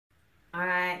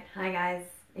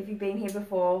If you've been here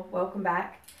before, welcome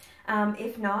back.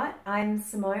 If not, I'm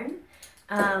Simone.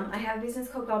 I have a business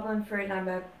called Goblin Fruit and I'm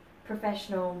a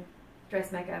professional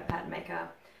dressmaker, pattern maker,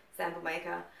 sample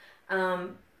maker.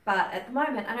 But at the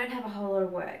moment I don't have a whole lot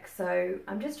of work, so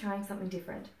I'm just trying something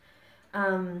different.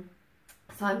 So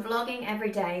I'm vlogging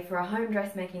every day for a home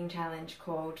dressmaking challenge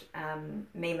called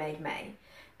Me Made May.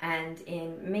 And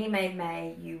in Me Made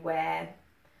May you wear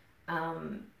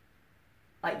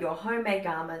like your homemade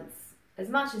garments as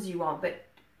much as you want, but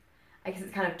I guess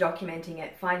it's kind of documenting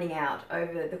it, finding out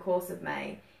over the course of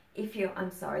May if you're,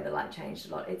 I'm sorry, the light changed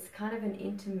a lot. It's kind of an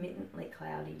intermittently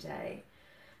cloudy day.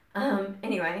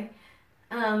 Anyway,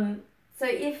 so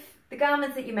if the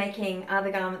garments that you're making are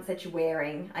the garments that you're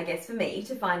wearing, I guess for me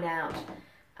to find out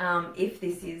if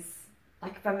this is,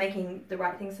 like if I'm making the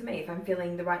right things for me, if I'm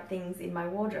feeling the right things in my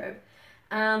wardrobe.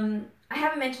 I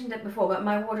haven't mentioned it before, but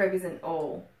my wardrobe isn't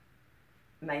all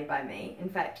made by me. In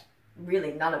fact,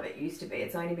 really none of it used to be.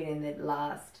 It's only been in the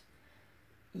last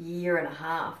year and a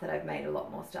half that I've made a lot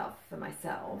more stuff for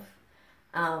myself.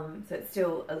 So it's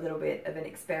still a little bit of an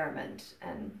experiment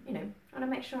and, you know, I want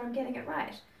to make sure I'm getting it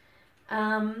right.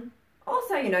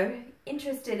 Also, you know,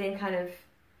 interested in kind of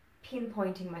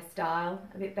pinpointing my style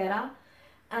a bit better.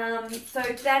 So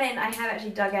to that end, I have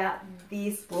actually dug out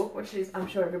this book, which is, I'm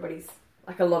sure everybody's,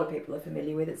 like a lot of people are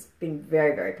familiar with. It's been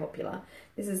very, very popular.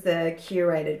 This is the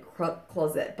Curated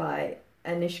Closet by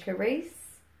Anushka Rees.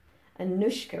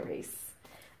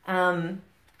 And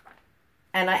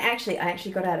I actually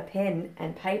got out a pen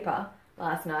and paper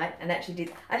last night and actually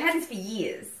did. I've had this for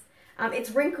years.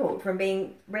 It's wrinkled from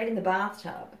being read in the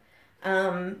bathtub.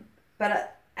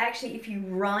 But actually, if you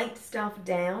write stuff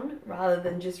down rather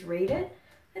than just read it,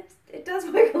 it does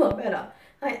work a lot better.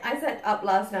 I sat up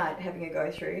last night having a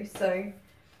go through, so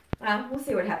we'll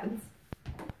see what happens.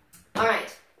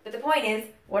 Alright, but the point is,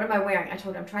 what am I wearing? I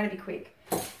told you I'm trying to be quick.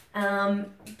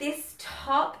 This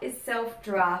top is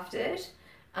self-drafted.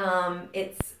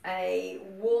 It's a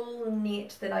wool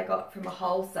knit that I got from a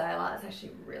wholesaler. It's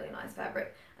actually really nice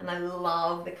fabric and I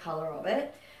love the colour of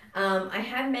it. I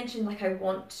have mentioned like I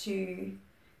want to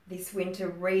this winter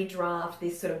redraft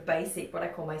this sort of basic, what I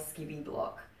call my skivvy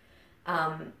block.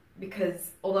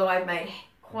 Because although I've made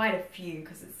quite a few,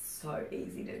 because it's so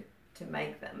easy to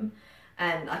make them,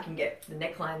 and I can get the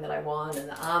neckline that I want and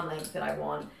the arm length that I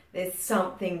want, there's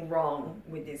something wrong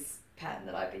with this pattern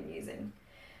that I've been using.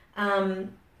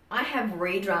 I have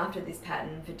redrafted this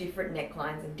pattern for different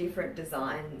necklines and different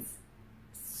designs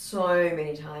so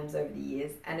many times over the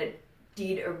years, and it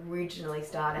did originally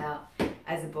start out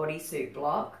as a bodysuit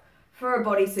block for a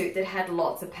bodysuit that had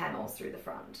lots of panels through the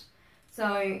front.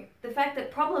 So the fact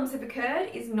that problems have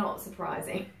occurred is not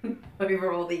surprising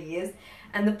over all the years.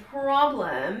 And the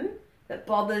problem that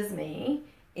bothers me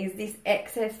is this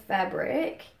excess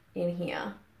fabric in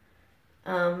here.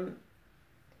 It's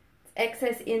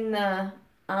excess in the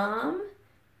arm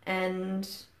and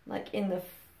like in the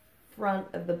front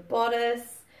of the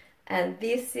bodice. And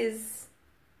this is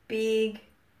big.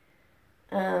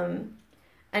 And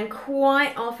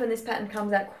quite often this pattern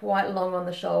comes out quite long on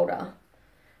the shoulder.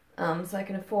 So I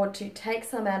can afford to take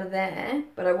some out of there,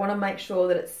 but I want to make sure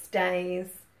that it stays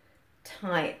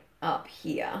tight up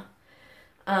here.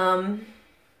 I'll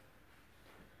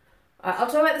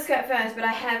talk about the skirt first, but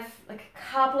I have like a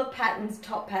couple of patterns,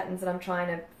 top patterns, that I'm trying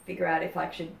to figure out if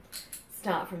I should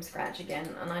start from scratch again,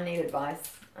 and I need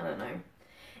advice. I don't know.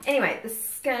 Anyway, the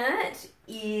skirt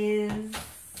is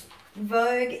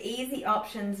Vogue Easy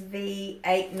Options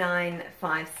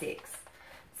V8956.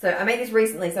 So I made this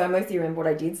recently, so I mostly remember what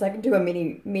I did, so I can do a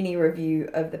mini review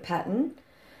of the pattern.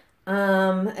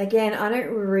 Again, I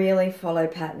don't really follow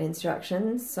pattern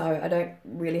instructions, so I don't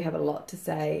really have a lot to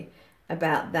say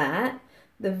about that.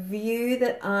 The view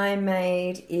that I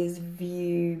made is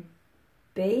view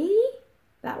B,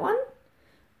 that one.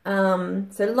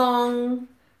 So long,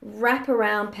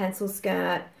 wrap-around pencil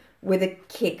skirt with a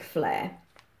kick flare.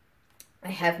 I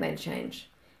have made a change.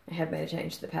 I have made a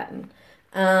change to the pattern.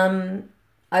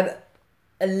 I've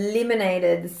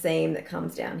eliminated the seam that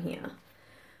comes down here.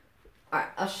 Alright,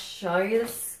 I'll show you the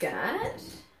skirt.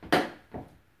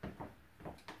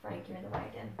 Frank, you're in the way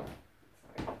again.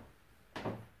 Sorry.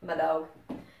 My dog.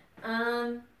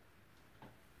 I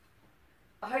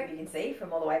hope you can see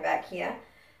from all the way back here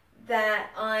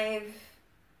that I've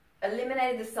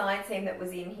eliminated the side seam that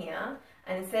was in here,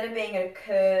 and instead of being a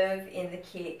curve in the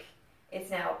kick, it's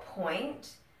now a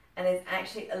point. And there's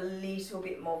actually a little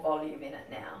bit more volume in it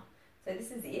now. So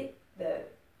this is it, the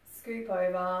scoop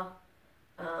over,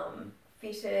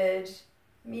 fitted,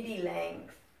 midi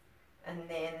length, and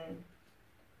then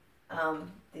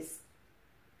this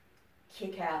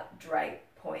kick out drape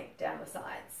point down the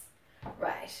sides.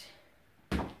 Right.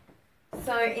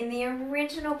 So in the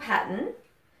original pattern,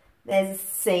 there's a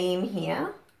seam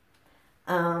here.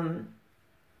 Yeah,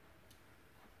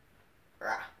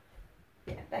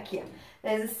 back here.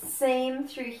 There's a seam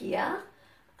through here.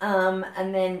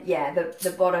 And then, yeah,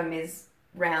 the bottom is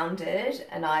rounded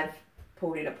and I've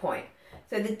pulled in a point.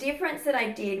 So the difference that I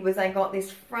did was I got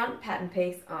this front pattern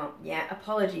piece. Oh, yeah,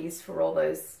 apologies for all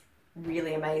those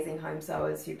really amazing home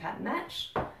sewers who pattern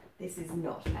match. This is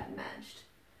not pattern matched.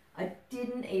 I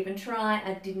didn't even try.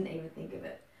 I didn't even think of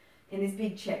it. In this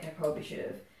big check, I probably should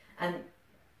have. And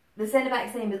the centre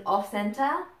back seam is off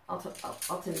centre. I'll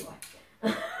tell you why.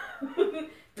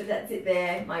 But that's it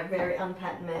there. My very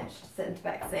unpattern matched centre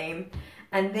back seam.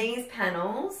 And these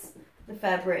panels, the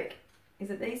fabric, is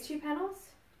it these two panels?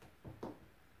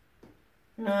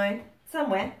 No,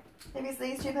 somewhere. Maybe it's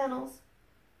these two panels.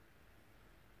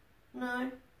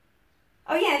 No.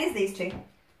 Oh yeah, it is these two.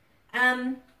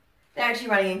 They're actually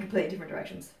running in completely different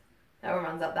directions. That one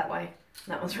runs up that way.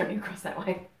 And that one's running across that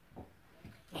way.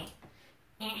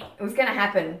 It was going to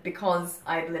happen because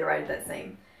I obliterated that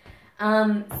seam.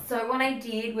 So what I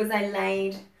did was I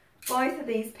laid both of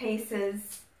these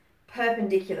pieces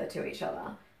perpendicular to each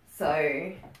other.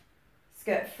 So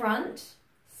skirt front,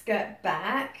 skirt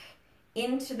back,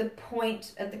 into the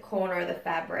point at the corner of the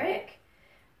fabric.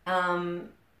 So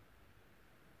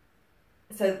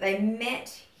that they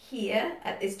met here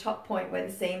at this top point where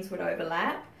the seams would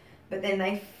overlap, but then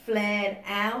they flared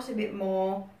out a bit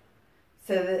more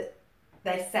so that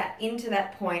they sat into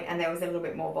that point and there was a little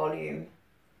bit more volume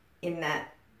in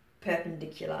that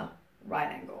perpendicular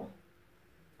right angle.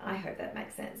 I hope that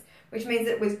makes sense. Which means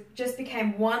it just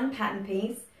became one pattern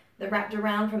piece that wrapped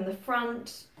around from the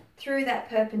front through that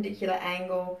perpendicular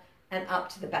angle and up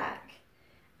to the back.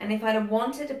 And if I'd have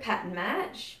wanted a pattern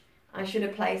match, I should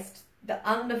have placed the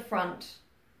under front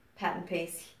pattern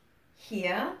piece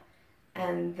here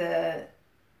and the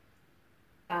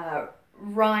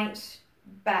right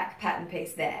back pattern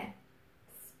piece there.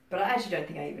 But I actually don't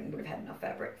think I even would have had enough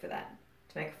fabric for that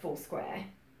to make a full square.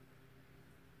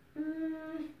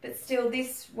 But still,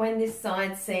 when this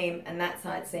side seam and that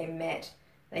side seam met,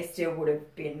 they still would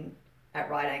have been at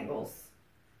right angles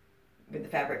with the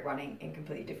fabric running in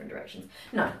completely different directions.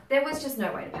 No, there was just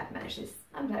no way to pattern match this.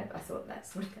 I'm glad I sorted that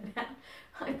out.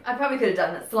 I probably could have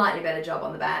done a slightly better job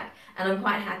on the back, and I'm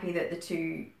quite happy that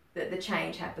the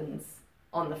change happens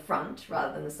on the front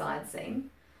rather than the side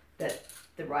seam, that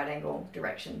the right angle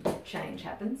direction change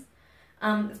happens.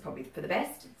 That's probably for the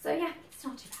best. So yeah, it's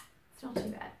not too bad. It's not too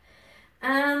bad.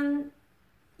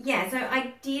 Yeah, so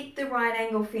I did the right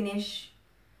angle finish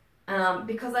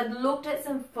because I'd looked at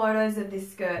some photos of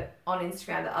this skirt on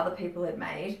Instagram that other people had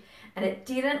made, and it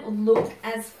didn't look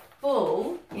as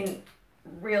full in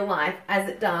real life as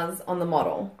it does on the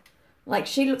model. Like,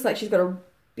 she looks like she's got a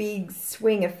big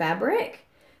swing of fabric,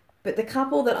 but the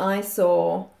couple that I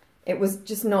saw, it was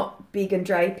just not big and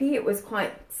drapey. It was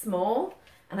quite small,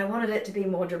 and I wanted it to be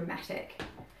more dramatic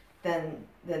than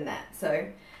that. So,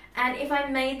 and if I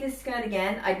made this skirt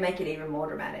again, I'd make it even more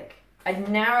dramatic. I'd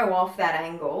narrow off that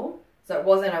angle, so it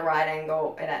wasn't a right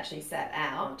angle, it actually sat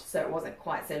out, so it wasn't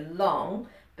quite so long,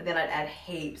 but then I'd add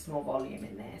heaps more volume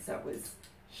in there, so it was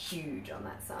huge on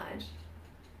that side.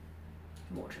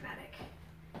 More dramatic.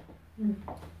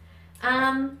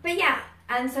 But yeah,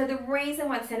 and so the reason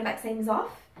why the centre back seam is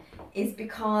off is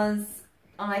because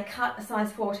I cut a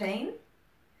size 14,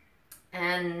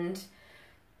 and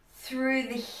through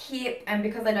the hip, and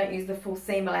because I don't use the full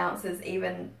seam allowances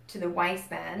even to the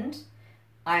waistband,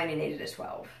 I only needed a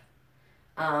 12.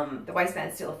 The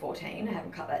waistband's still a 14, I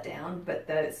haven't cut that down, but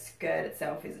the skirt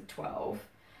itself is a 12.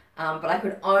 But I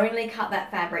could only cut that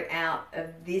fabric out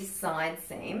of this side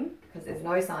seam, because there's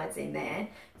no side seam there,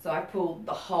 so I pulled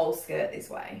the whole skirt this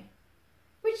way.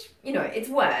 Which, you know, it's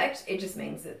worked, it just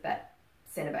means that that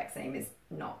centre back seam is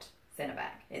not centre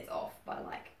back, it's off by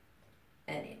like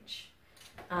an inch.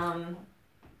 And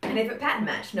if it pattern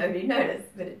matched, nobody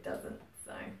noticed, but it doesn't,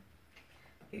 so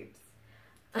oops.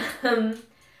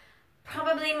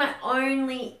 Probably my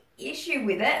only issue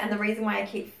with it, and the reason why I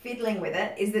keep fiddling with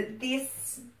it, is that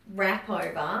this wrap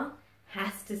over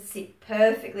has to sit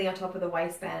perfectly on top of the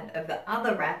waistband of the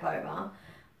other wrap over,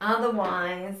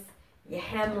 otherwise your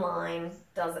hemline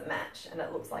doesn't match and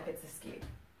it looks like it's askew.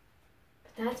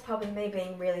 But that's probably me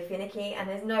being really finicky, and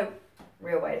there's no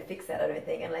real way to fix that, I don't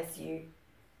think, unless you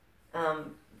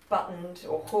buttoned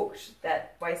or hooked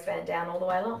that waistband down all the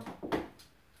way along.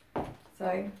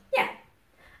 So yeah,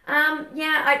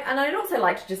 and I'd also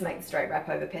like to just make the straight wrap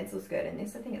over pencil skirt in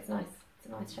this. I think it's nice. It's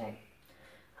a nice shape.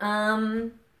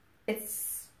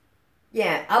 It's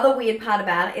yeah, other weird part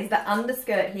about it is the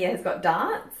underskirt here has got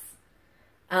darts.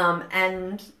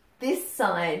 And this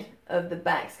side of the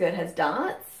back skirt has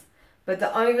darts, but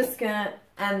the overskirt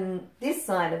and this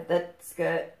side of the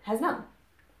skirt has none.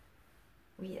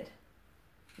 Weird.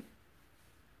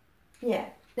 Yeah.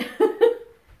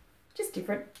 Just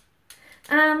different.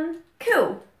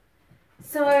 Cool.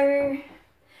 So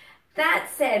that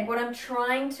said, what I'm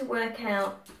trying to work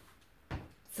out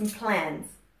some plans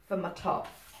for my top.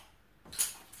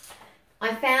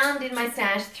 I found in my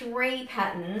stash 3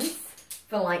 patterns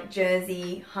for like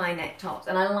jersey high neck tops,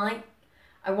 and I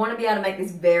want to be able to make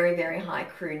this very, very high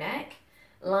crew neck.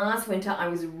 Last winter I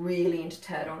was really into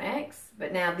turtlenecks,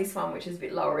 but now this one, which is a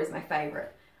bit lower, is my favourite.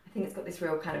 I think it's got this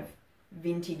real kind of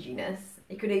vintaginess.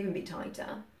 It could even be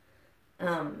tighter.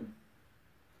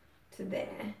 To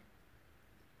there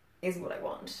is what I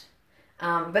want.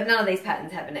 But none of these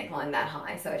patterns have a neckline that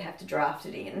high, so I'd have to draft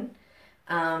it in.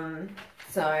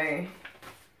 So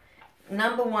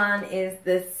number 1 is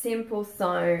the Simple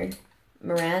Sew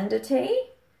Miranda Tee,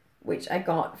 which I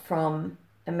got from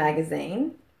a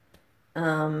magazine.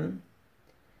 Number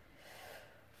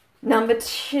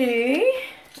 2,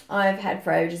 I've had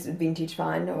for ages with Vintage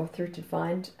Find or Thrifted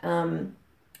Find.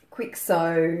 Kwik Sew,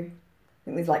 I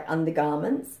think there's like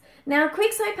undergarments. Now,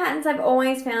 Kwik Sew patterns I've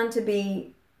always found to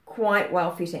be quite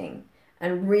well fitting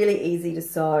and really easy to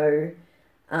sew,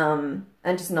 and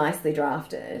just nicely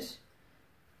drafted.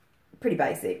 Pretty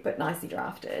basic, but nicely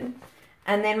drafted.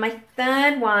 And then my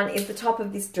 3rd one is the top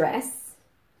of this dress,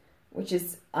 which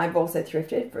is I've also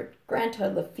thrifted for a grand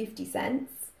total of 50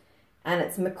 cents. And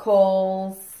it's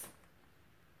McCalls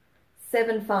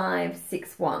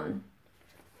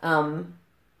 7561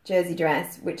 jersey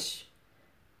dress, which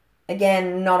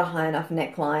again, not a high enough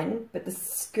neckline, but the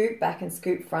scoop back and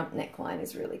scoop front neckline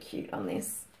is really cute on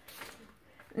this.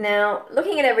 Now,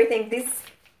 looking at everything, this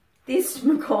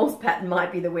McCalls pattern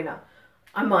might be the winner.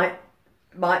 I might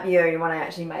be the only one I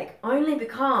actually make, only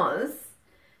because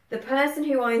the person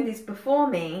who owned this before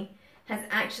me has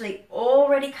actually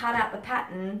already cut out the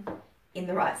pattern in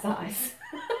the right size.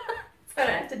 So I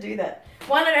don't have to do that.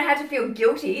 1, I don't have to feel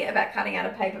guilty about cutting out a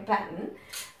paper pattern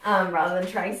rather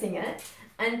than tracing it.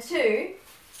 And 2,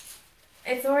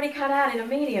 it's already cut out in a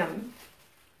medium.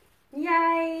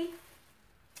 Yay!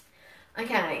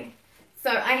 Okay,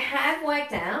 so I have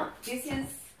worked out, this is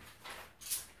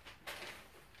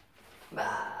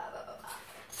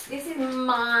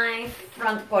my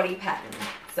front body pattern.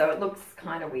 So it looks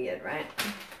kind of weird, right?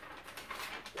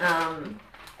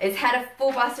 It's had a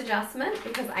full bust adjustment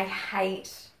because I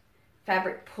hate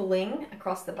fabric pulling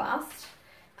across the bust,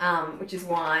 which is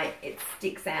why it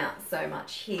sticks out so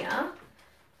much here,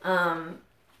 and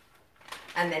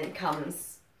then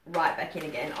comes right back in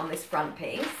again on this front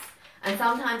piece. And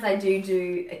sometimes I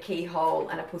do a keyhole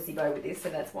and a pussy bow with this, so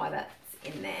that's why that's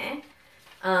in there.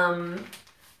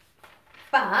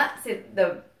 But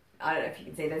so I don't know if you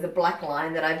can see, there's a black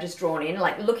line that I've just drawn in.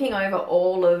 Like, looking over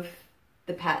all of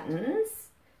the patterns,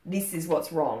 this is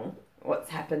what's wrong,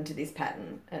 what's happened to this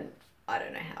pattern. And I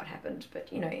don't know how it happened,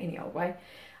 but you know, any old way.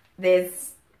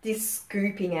 There's this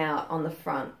scooping out on the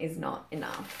front is not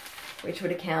enough, which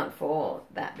would account for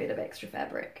that bit of extra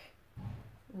fabric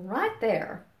right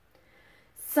there.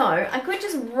 So I could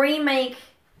just remake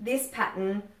this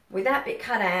pattern with that bit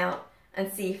cut out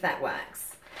and see if that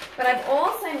works. But I've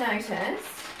also noticed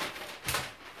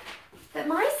that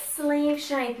my sleeve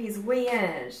shape is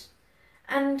weird.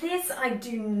 And this, I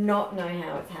do not know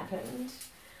how it's happened.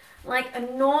 Like a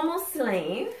normal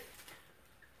sleeve,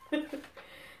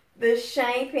 the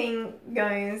shaping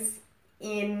goes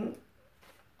in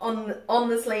on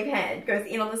the sleeve head, goes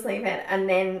in on the sleeve head, and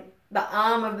then the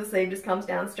arm of the sleeve just comes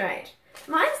down straight.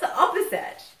 Mine's the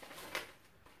opposite.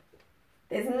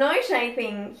 There's no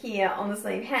shaping here on the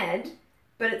sleeve head,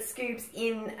 but it scoops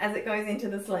in as it goes into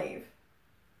the sleeve.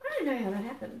 I don't know how that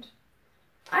happened.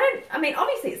 I mean,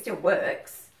 obviously it still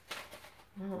works.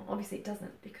 Well, obviously it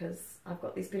doesn't, because I've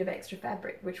got this bit of extra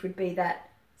fabric, which would be that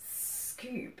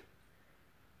scoop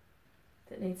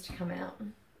that needs to come out.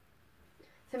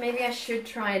 So maybe I should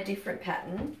try a different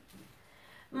pattern.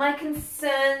 My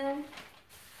concern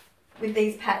with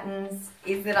these patterns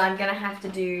is that I'm going to have to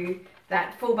do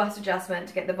that full bust adjustment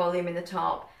to get the volume in the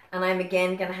top, and I'm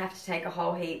again going to have to take a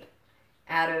whole heap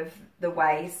out of the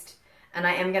waist, and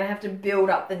I am going to have to build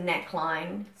up the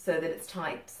neckline so that it's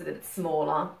tight, so that it's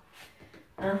smaller.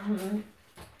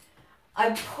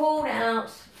 I've pulled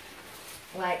out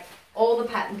like all the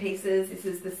pattern pieces. This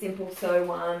is the Simple Sew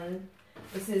one,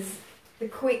 this is the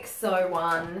Kwik Sew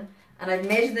one, and I've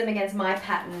measured them against my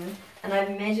pattern, and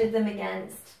I've measured them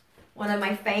against one of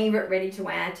my favourite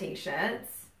ready-to-wear t-shirts,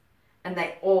 And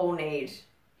they all need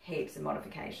heaps of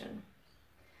modification.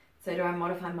 So do I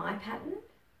modify my pattern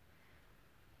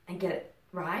and get it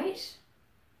right?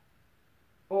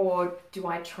 Or do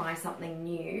I try something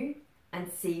new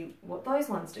and see what those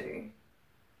ones do?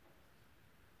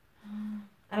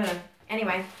 I don't know.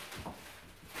 Anyway,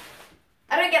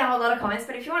 I don't get a whole lot of comments,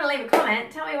 but if you want to leave a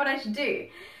comment, tell me what I should do.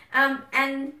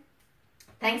 And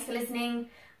thanks for listening.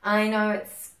 I know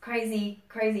it's crazy,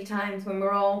 crazy times when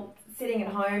we're all sitting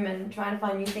at home and trying to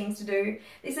find new things to do.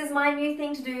 This is my new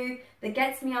thing to do that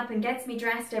gets me up and gets me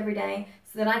dressed every day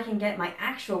so that I can get my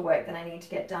actual work that I need to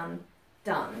get done.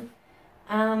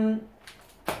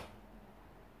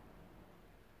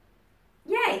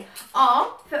 Yay!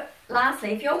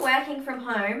 Lastly, if you're working from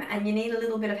home and you need a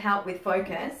little bit of help with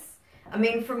focus, I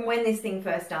mean, from when this thing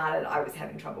first started, I was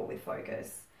having trouble with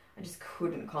focus. I just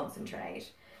couldn't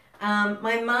concentrate.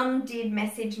 My mum did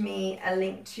message me a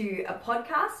link to a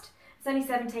podcast. It's only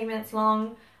 17 minutes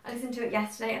long. I listened to it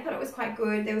yesterday. I thought it was quite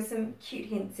good. There were some cute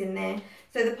hints in there.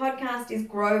 So the podcast is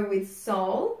Grow with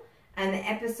Soul, and the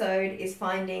episode is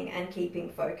Finding and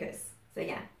Keeping Focus. So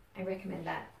yeah, I recommend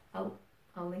that. I'll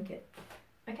link it.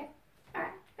 Okay.